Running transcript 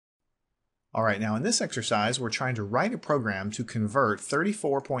All right, now in this exercise, we're trying to write a program to convert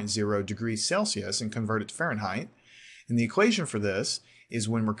 34.0 degrees Celsius and convert it to Fahrenheit. And the equation for this is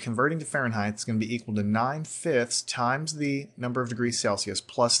when we're converting to Fahrenheit, it's going to be equal to 9/5 times the number of degrees Celsius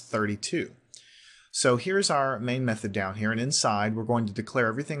plus 32. So here's our main method down here, and inside we're going to declare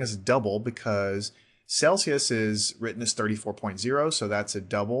everything as a double because Celsius is written as 34.0, so that's a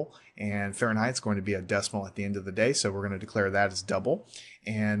double, and Fahrenheit is going to be a decimal at the end of the day, so we're going to declare that as double,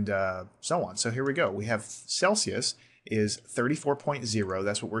 and so on. So here we go. We have Celsius is 34.0.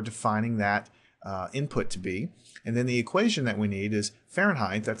 That's what we're defining that input to be. And then the equation that we need is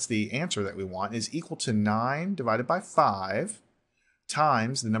Fahrenheit, that's the answer that we want, is equal to 9 divided by 5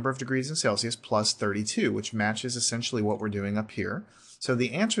 times the number of degrees in Celsius plus 32, which matches essentially what we're doing up here. So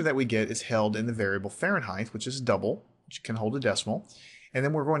the answer that we get is held in the variable Fahrenheit, which is double, which can hold a decimal. And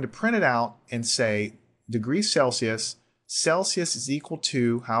then we're going to print it out and say degrees Celsius, Celsius is equal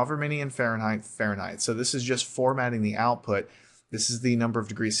to however many in Fahrenheit, Fahrenheit. So this is just formatting the output. This is the number of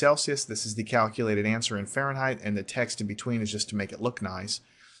degrees Celsius, this is the calculated answer in Fahrenheit, and the text in between is just to make it look nice.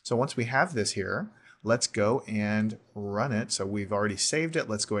 So once we have this here, let's go and run it. So we've already saved it.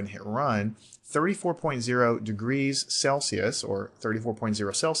 Let's go ahead and hit run. 34.0 degrees Celsius, or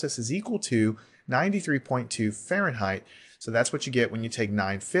 34.0 Celsius, is equal to 93.2 Fahrenheit. So that's what you get when you take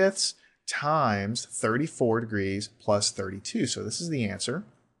 9/5 times 34 degrees plus 32. So this is the answer.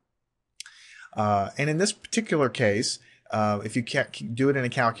 And in this particular case, if you do it in a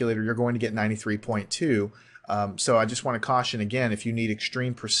calculator, you're going to get 93.2. So I just want to caution again, if you need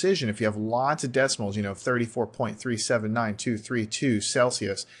extreme precision, if you have lots of decimals, 34.379232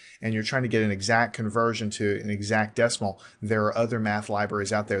 Celsius, and you're trying to get an exact conversion to an exact decimal, there are other math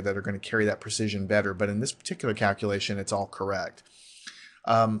libraries out there that are going to carry that precision better. But in this particular calculation, it's all correct.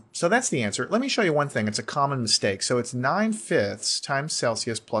 So that's the answer. Let me show you one thing. It's a common mistake. So it's 9/5 times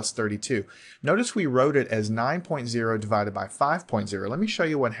Celsius plus 32. Notice we wrote it as 9.0 divided by 5.0. Let me show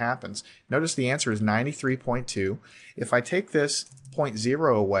you what happens. Notice the answer is 93.2. If I take this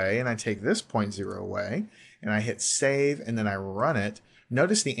 0.0 away and I take this 0.0 away and I hit save and then I run it,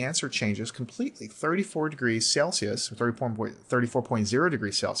 notice the answer changes completely. 34 degrees Celsius, or 34.0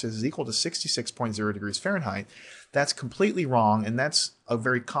 degrees Celsius is equal to 66.0 degrees Fahrenheit. That's completely wrong, and that's a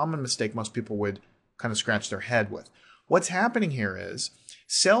very common mistake most people would kind of scratch their head with. What's happening here is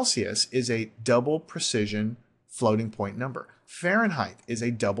Celsius is a double precision floating point number. Fahrenheit is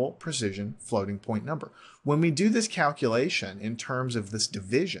a double precision floating point number. When we do this calculation in terms of this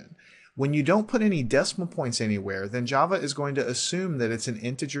division, when you don't put any decimal points anywhere, then Java is going to assume that it's an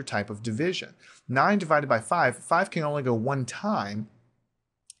integer type of division. 9 divided by 5 can only go one time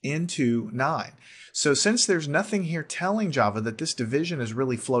into 9. So since there's nothing here telling Java that this division is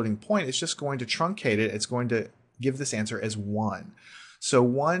really floating point, it's just going to truncate it. It's going to give this answer as 1. So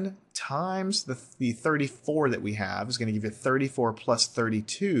 1 times the 34 that we have is going to give you 34 plus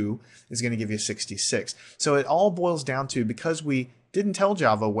 32 is going to give you 66. So it all boils down to, because we didn't tell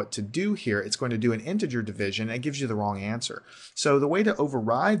Java what to do here, it's going to do an integer division and it gives you the wrong answer. So the way to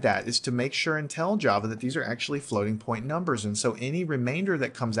override that is to make sure and tell Java that these are actually floating point numbers, and so any remainder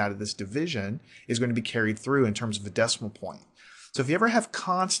that comes out of this division is going to be carried through in terms of a decimal point. So if you ever have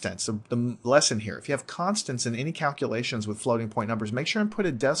constants, the lesson here, if you have constants in any calculations with floating point numbers, make sure and put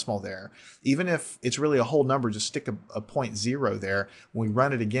a decimal there. Even if it's really a whole number, just stick a 0.0 there. When we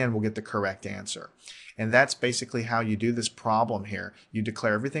run it again, we'll get the correct answer. And that's basically how you do this problem here. You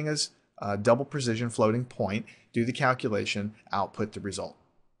declare everything as double precision floating point, do the calculation, output the result.